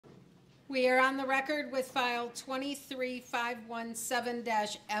We are on the record with file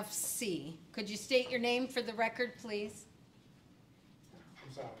 23517-FC. Could you state your name for the record, please?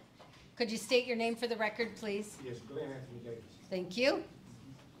 I'm sorry. Could you state your name for the record, please? Yes, Glenn Anthony Davis. Thank you.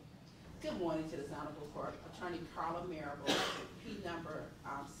 Good morning to this honorable court. Attorney Carla Marable, P number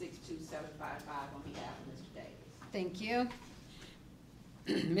 62755 on behalf of Mr. Davis. Thank you.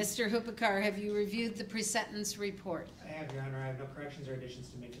 Mr. Hupakar, have you reviewed the pre-sentence report? I have, Your Honor. I have no corrections or additions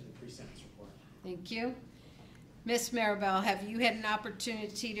to make to the pre-sentence report. Thank you. Ms. Maribel, have you had an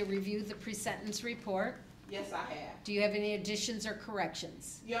opportunity to review the pre-sentence report? Yes, I have. Do you have any additions or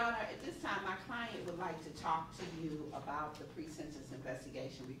corrections? Your Honor, at this time, my client would like to talk to you about the pre-sentence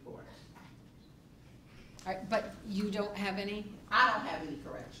investigation report. All right, but you don't have any? I don't have any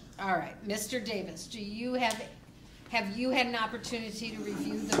corrections. All right, Mr. Davis, do you have you had an opportunity to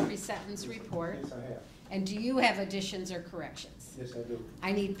review the pre-sentence report? Yes, I have. And do you have additions or corrections? Yes, I do.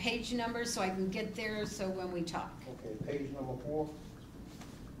 I need page numbers so I can get there so when we talk. Okay, page number 4.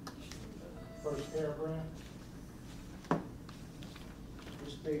 First paragraph. It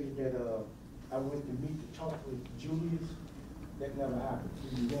stated that I went to meet to talk with Julius. That never happened.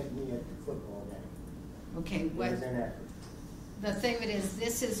 He met me at the football game. Okay, It what? was inaccurate. The thing of it is,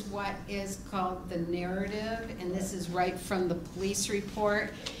 this is what is called the narrative, and this is right from the police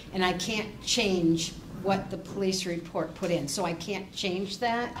report, and I can't change what the police report put in, so I can't change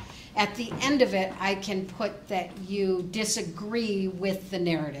that. At the end of it, I can put that you disagree with the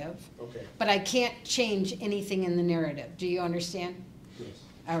narrative, Okay. but I can't change anything in the narrative. Do you understand? Yes.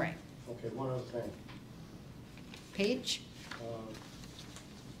 All right. Okay, one other thing. Page?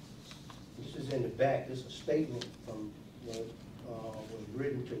 This is in the back. This is a statement from was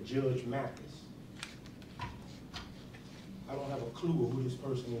written to Judge Mathis. I don't have a clue of who this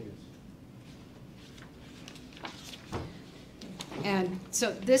person is. And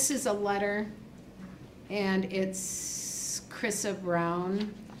so this is a letter, and it's Chrissa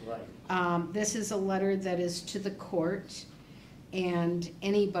Brown. Right. This is a letter that is to the court, and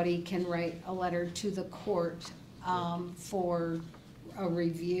anybody can write a letter to the court for a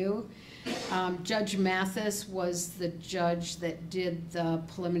review. Judge Mathis was the judge that did the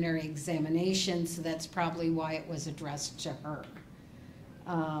preliminary examination, so that's probably why it was addressed to her.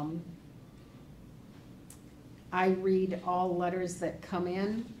 I read all letters that come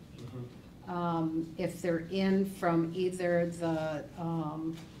in. If they're in from either the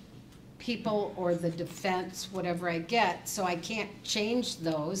people or the defense, whatever I get, so I can't change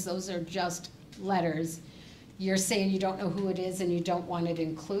those. Those are just letters. You're saying you don't know who it is and you don't want it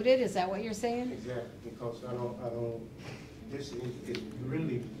included? Is that what you're saying? Exactly, because I don't, this is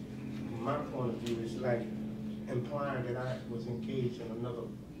really, from my point of view, it's like implying that I was engaged in another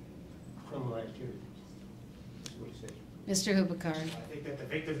criminal activity. That's what he said. Mr. Hubakar. I think that the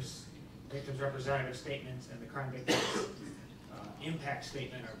victim's representative statements and the crime victim's impact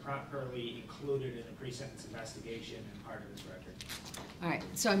statement are properly included in the pre-sentence investigation and part of this record. All right,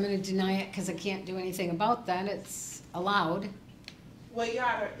 so I'm going to deny it because I can't do anything about that. It's allowed. Well, Your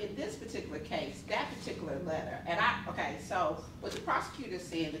Honor, in this particular case, that particular letter, and okay, so what the prosecutor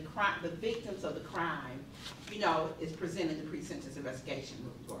said, the victims of the crime, you know, is presented in the pre-sentence investigation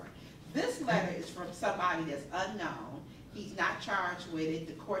report. This letter is from somebody that's unknown. He's not charged with it.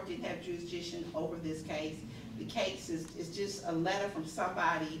 The court didn't have jurisdiction over this case. The case is just a letter from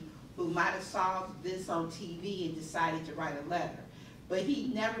somebody who might have saw this on TV and decided to write a letter. But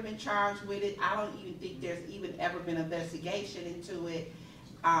he'd never been charged with it. I don't even think there's even ever been an investigation into it.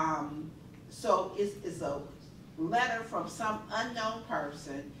 So it's a letter from some unknown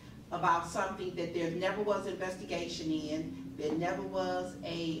person about something that there never was an investigation in. There never was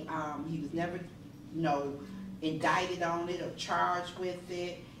he was never, indicted on it or charged with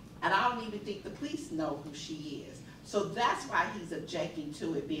it. And I don't even think the police know who she is. So that's why he's objecting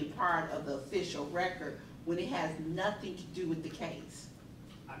to it being part of the official record when it has nothing to do with the case.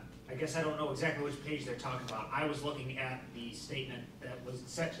 I guess I don't know exactly which page they're talking about. I was looking at the statement that was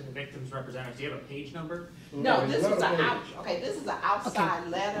sent to the victim's representative. Do you have a page number? No, this was this is an outside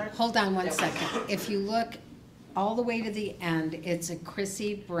letter. Hold on one second. If you look all the way to the end, it's a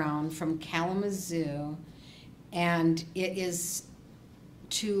Chrissy Brown from Kalamazoo, and it is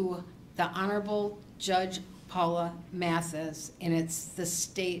to the Honorable Judge Paula Mathis, and it's the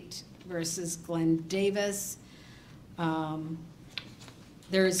state versus Glenn Davis.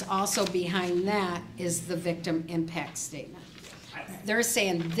 There's also behind that is the victim impact statement. They're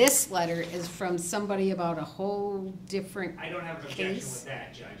saying this letter is from somebody about a whole different case. I don't have an objection with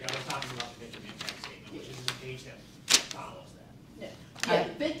that, Judge. I was talking about the victim impact statement, which is the page that follows that.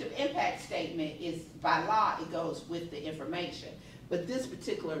 The victim impact statement is, by law, it goes with the information. But this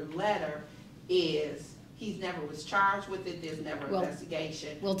particular letter is, he's never was charged with it, there's never an Well,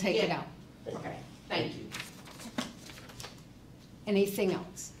 investigation. We'll take it Yeah. out. Okay, thank you. Anything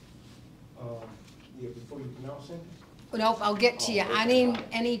else? Yeah, before you pronounce it? Nope, I'll get to you. Oh, okay.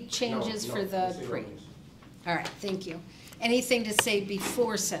 Any changes No, for no, the let's say pre? no, miss. All right, thank you. Anything to say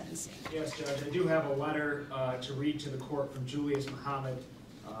before sentencing? Yes, Judge, I do have a letter to read to the court from Julius Muhammad,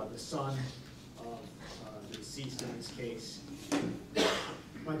 the son of the deceased in this case.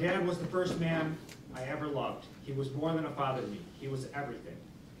 My dad was the first man I ever loved. He was more than a father to me. He was everything.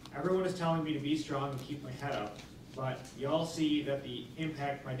 Everyone is telling me to be strong and keep my head up, but y'all see that the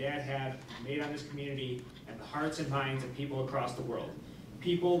impact my dad had made on this community and the hearts and minds of people across the world.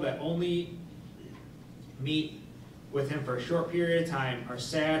 People that only meet with him for a short period of time are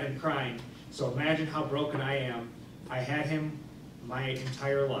sad and crying, so imagine how broken I am. I had him my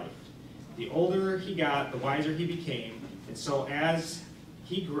entire life. The older he got, the wiser he became, and so as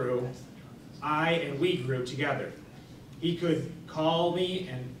he grew, I and we grew together. He could call me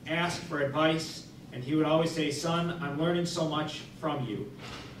and ask for advice, and he would always say, "Son, I'm learning so much from you.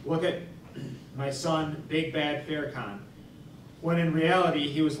 Look at my son, Big Bad Farrakhan." When in reality,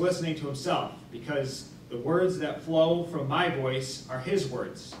 he was listening to himself, because the words that flow from my voice are his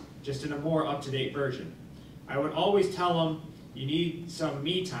words, just in a more up-to-date version. I would always tell him, "You need some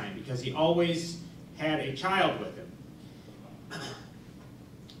me time," because he always had a child with him.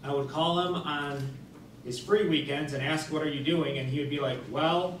 I would call him on his free weekends and ask, "What are you doing?" And he would be like,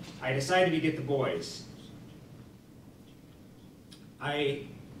 "Well, I decided to get the boys." I'd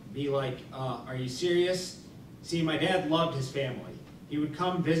be like, "Are you serious?" See, my dad loved his family. He would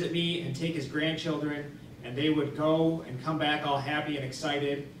come visit me and take his grandchildren, and they would go and come back all happy and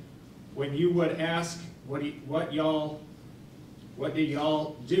excited. When you would ask, what did y'all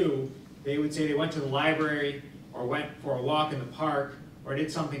do? They would say they went to the library, or went for a walk in the park, or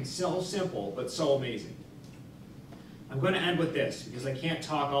did something so simple but so amazing. I'm going to end with this, because I can't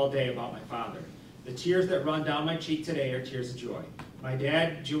talk all day about my father. The tears that run down my cheek today are tears of joy. My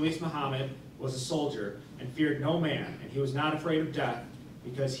dad, Julius Muhammad, was a soldier and feared no man, and he was not afraid of death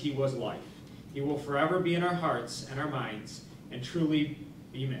because he was life. He will forever be in our hearts and our minds and truly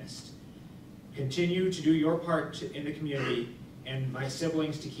be missed. Continue to do your part in the community, and my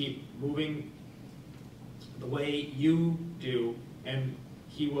siblings to keep moving the way you do, and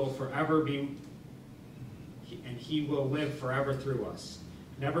he will forever be, and he will live forever through us.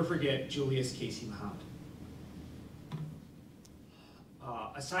 Never forget Julius Casey Muhammad.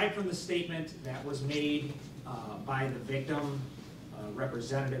 Aside from the statement that was made by the victim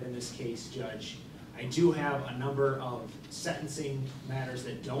representative in this case, Judge, I do have a number of sentencing matters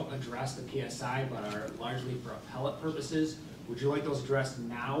that don't address the PSI but are largely for appellate purposes. Would you like those addressed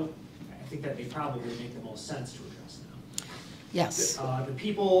now? I think that they probably make the most sense to address now. Yes. The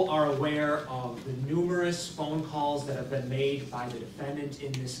people are aware of the numerous phone calls that have been made by the defendant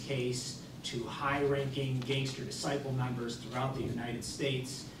in this case to high-ranking gangster disciple members throughout the United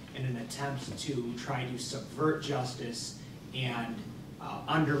States in an attempt to try to subvert justice and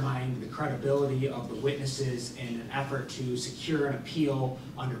undermine the credibility of the witnesses in an effort to secure an appeal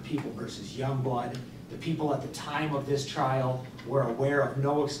under People v. Youngblood. The people at the time of this trial were aware of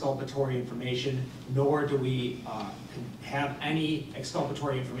no exculpatory information, nor do we have any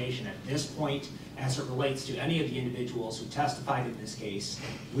exculpatory information at this point as it relates to any of the individuals who testified in this case.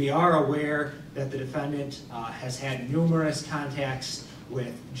 We are aware that the defendant has had numerous contacts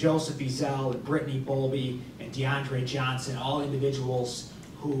with Joseph Ezell and Brittany Bowlby and DeAndre Johnson, all individuals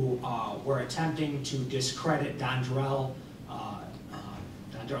who were attempting to discredit Dondrell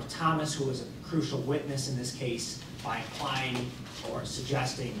Thomas, who was a crucial witness in this case, by implying or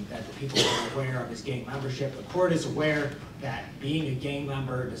suggesting that the people were aware of his gang membership. The court is aware that being a gang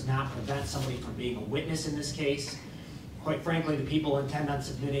member does not prevent somebody from being a witness in this case. Quite frankly, the people intend on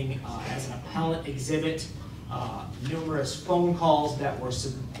submitting as an appellate exhibit numerous phone calls that were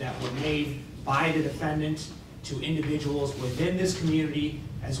made by the defendant to individuals within this community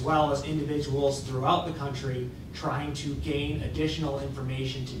as well as individuals throughout the country trying to gain additional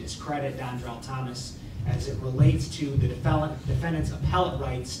information to discredit Dondrell Thomas. As it relates to the defendant's appellate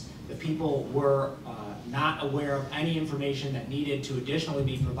rights, the people were not aware of any information that needed to additionally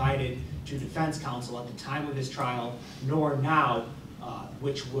be provided to defense counsel at the time of this trial, nor now,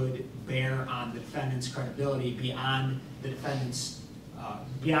 which would bear on the defendant's credibility beyond the defendant's,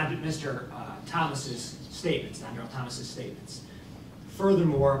 beyond Mr. Thomas's statements, Dondrell Thomas's statements.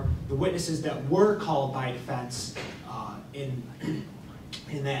 Furthermore, the witnesses that were called by defense in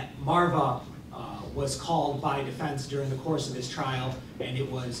that Marva was called by defense during the course of this trial, and it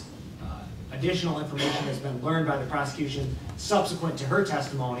was additional information has been learned by the prosecution subsequent to her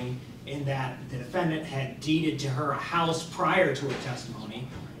testimony, in that the defendant had deeded to her a house prior to her testimony,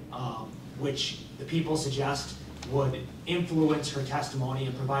 which the people suggest would influence her testimony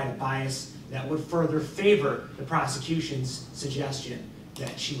and provide a bias that would further favor the prosecution's suggestion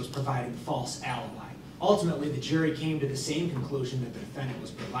that she was providing false alibi. Ultimately, the jury came to the same conclusion that the defendant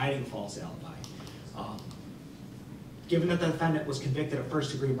was providing false alibi. Given that the defendant was convicted of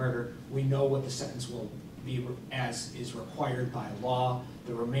first-degree murder, we know what the sentence will be as is required by law.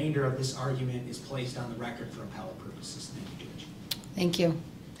 The remainder of this argument is placed on the record for appellate purposes. Thank you, Judge. Thank you.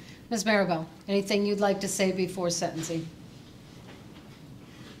 Ms. Maribel, anything you'd like to say before sentencing?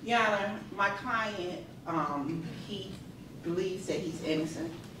 Your Honor, my client, he believes that he's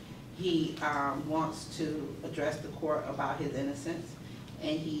innocent. He wants to address the court about his innocence,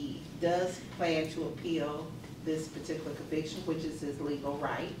 and he does plan to appeal this particular conviction, which is his legal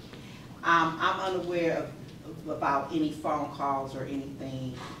right. I'm unaware about any phone calls or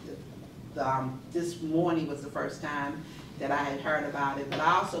anything. This morning was the first time that I had heard about it, but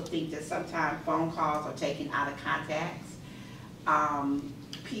I also think that sometimes phone calls are taken out of context.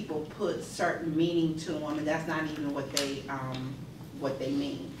 People put certain meaning to them, and that's not even what they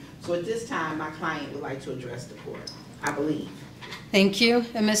mean. So at this time, my client would like to address the court, I believe. Thank you.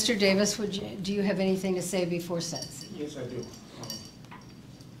 And Mr. Davis, do you have anything to say before sentencing? Yes, I do.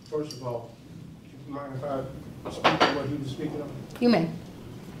 First of all, do you mind if I speak on what he was speaking of? You may.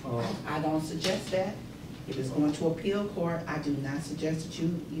 I don't suggest that. If it's going to appeal court, I do not suggest that you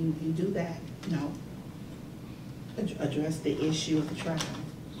do that. No. Address the issue of the trial.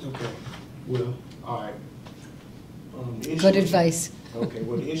 Okay, well, all right. Good advice. Okay,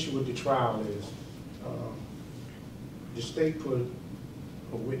 well, the issue with the trial is, the state put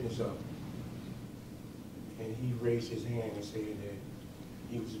a witness up, and he raised his hand and said that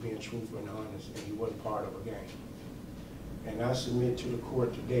he was being truthful and honest, and he wasn't part of a gang. And I submit to the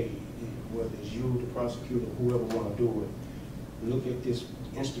court today, whether it's you, the prosecutor, whoever want to do it, look at this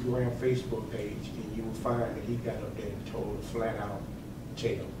Instagram, Facebook page, and you will find that he got up there and told a flat-out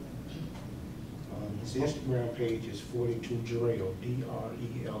tale. His Instagram page is 42 Drell,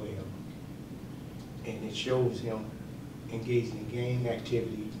 D-R-E-L-L, and it shows him engaging in gang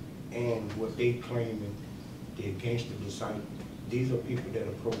activity and what they claiming they're gangster disciples. These are people that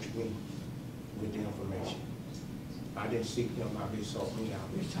approach me with the information. I didn't seek them out, they sought me out.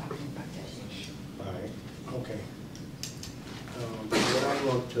 We're talking about that issue. All right, okay. What I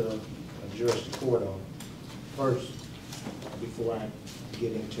want to address the court on first, before I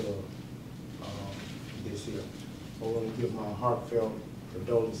get into this here, I want to give my heartfelt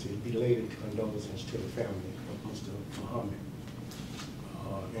condolences, belated condolences to the family of Mr. Muhammad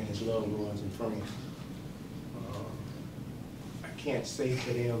and his loved ones and friends. I can't say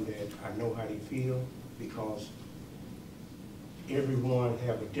to them that I know how they feel, because everyone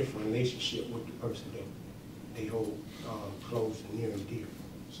have a different relationship with the person that they hold close and near and dear.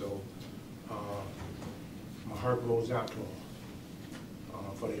 So my heart goes out to them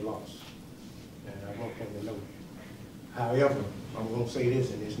for their loss, and I want them to know that. However, I'm going to say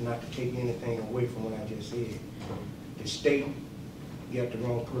this, and it's not to take anything away from what I just said. The state got the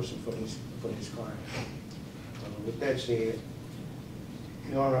wrong person for this crime. With that said,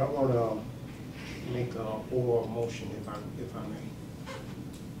 Your Honor, I want to make an oral motion, if I may.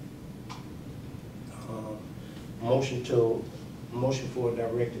 Motion for a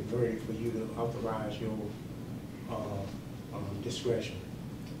directed verdict for you to authorize your discretion.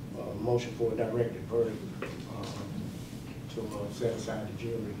 Motion for a directed verdict to set aside the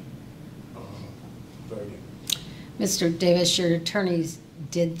jury verdict. Mr. Davis, your attorneys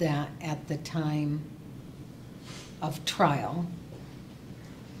did that at the time of trial.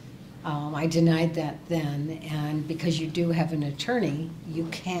 I denied that then, and because you do have an attorney, you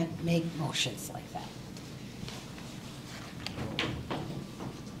can't make motions like that.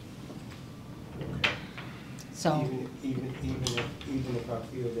 So, Even if I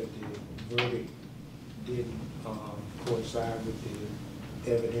feel that the verdict didn't coincide with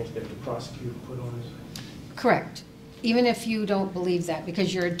the evidence that the prosecutor put on it? correct. Even if you don't believe that,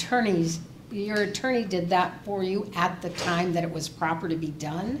 because your attorney did that for you at the time that it was proper to be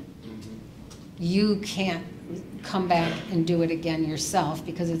done, you can't come back and do it again yourself,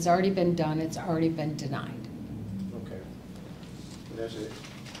 because it's already been done, it's already been denied. Okay. That's it.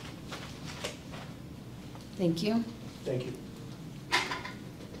 Thank you. Thank you.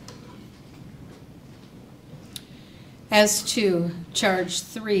 As to charge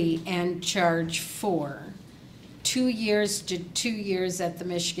 3 and charge 4, 2 years to 2 years at the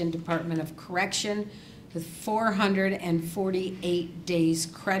Michigan Department of Correction, with 448 days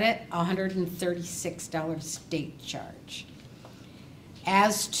credit, $136 state charge.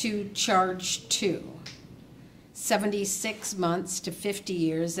 As to charge 2, 76 months to 50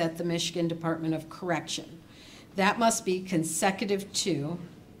 years at the Michigan Department of Correction. That must be consecutive to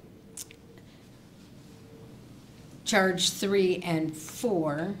charge 3 and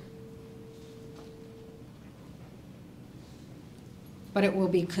 4, but it will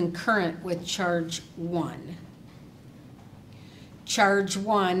be concurrent with charge 1. Charge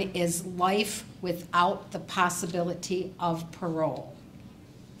 1 is life without the possibility of parole.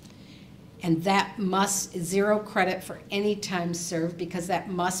 And that must, 0 credit for any time served, because that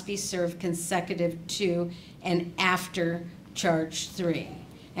must be served consecutive to and after charge 3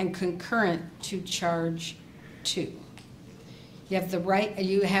 and concurrent to charge 2. You have the right,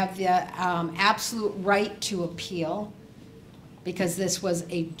 you have the absolute right to appeal, because this was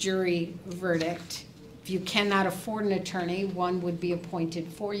a jury verdict. If you cannot afford an attorney, one would be appointed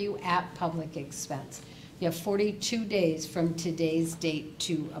for you at public expense. You have 42 days from today's date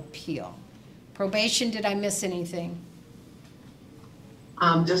to appeal. Probation, did I miss anything?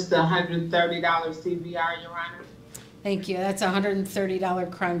 Just the $130 CVR, Your Honor. Thank you. That's a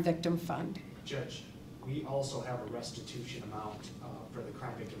 $130 crime victim fund. Judge, we also have a restitution amount for the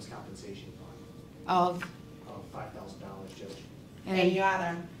crime victims compensation fund Of, of $5,000, Judge. And Your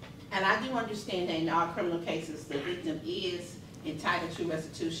Honor, and I do understand that in all criminal cases, the victim is entitled to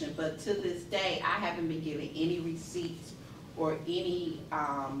restitution, but to this day, I haven't been given any receipts or any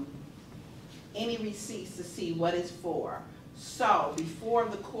receipts to see what it's for. So before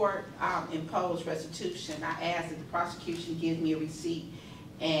the court imposed restitution, I asked that the prosecution give me a receipt,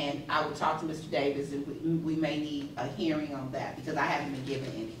 and I would talk to Mr. Davis, and we may need a hearing on that, because I haven't been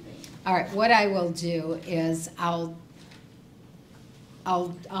given anything. all right, what I will do is I'll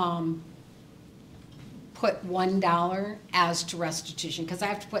put $1 as to restitution, because I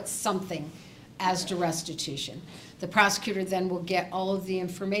have to put something as to restitution. The prosecutor then will get all of the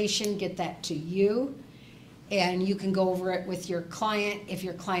information, get that to you, and you can go over it with your client. If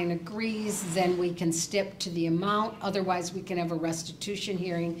your client agrees, then we can stick to the amount. Otherwise, we can have a restitution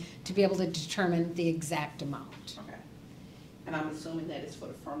hearing to be able to determine the exact amount. Okay. And I'm assuming that it's for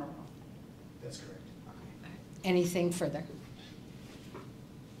the funeral. That's correct. Anything further?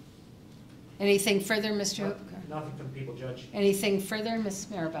 Anything further, Mr. Hooper? Nothing from the people, Judge. Anything further, Ms.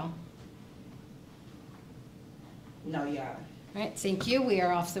 Maribel? No, Your Honor. All right, thank you. We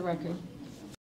are off the record.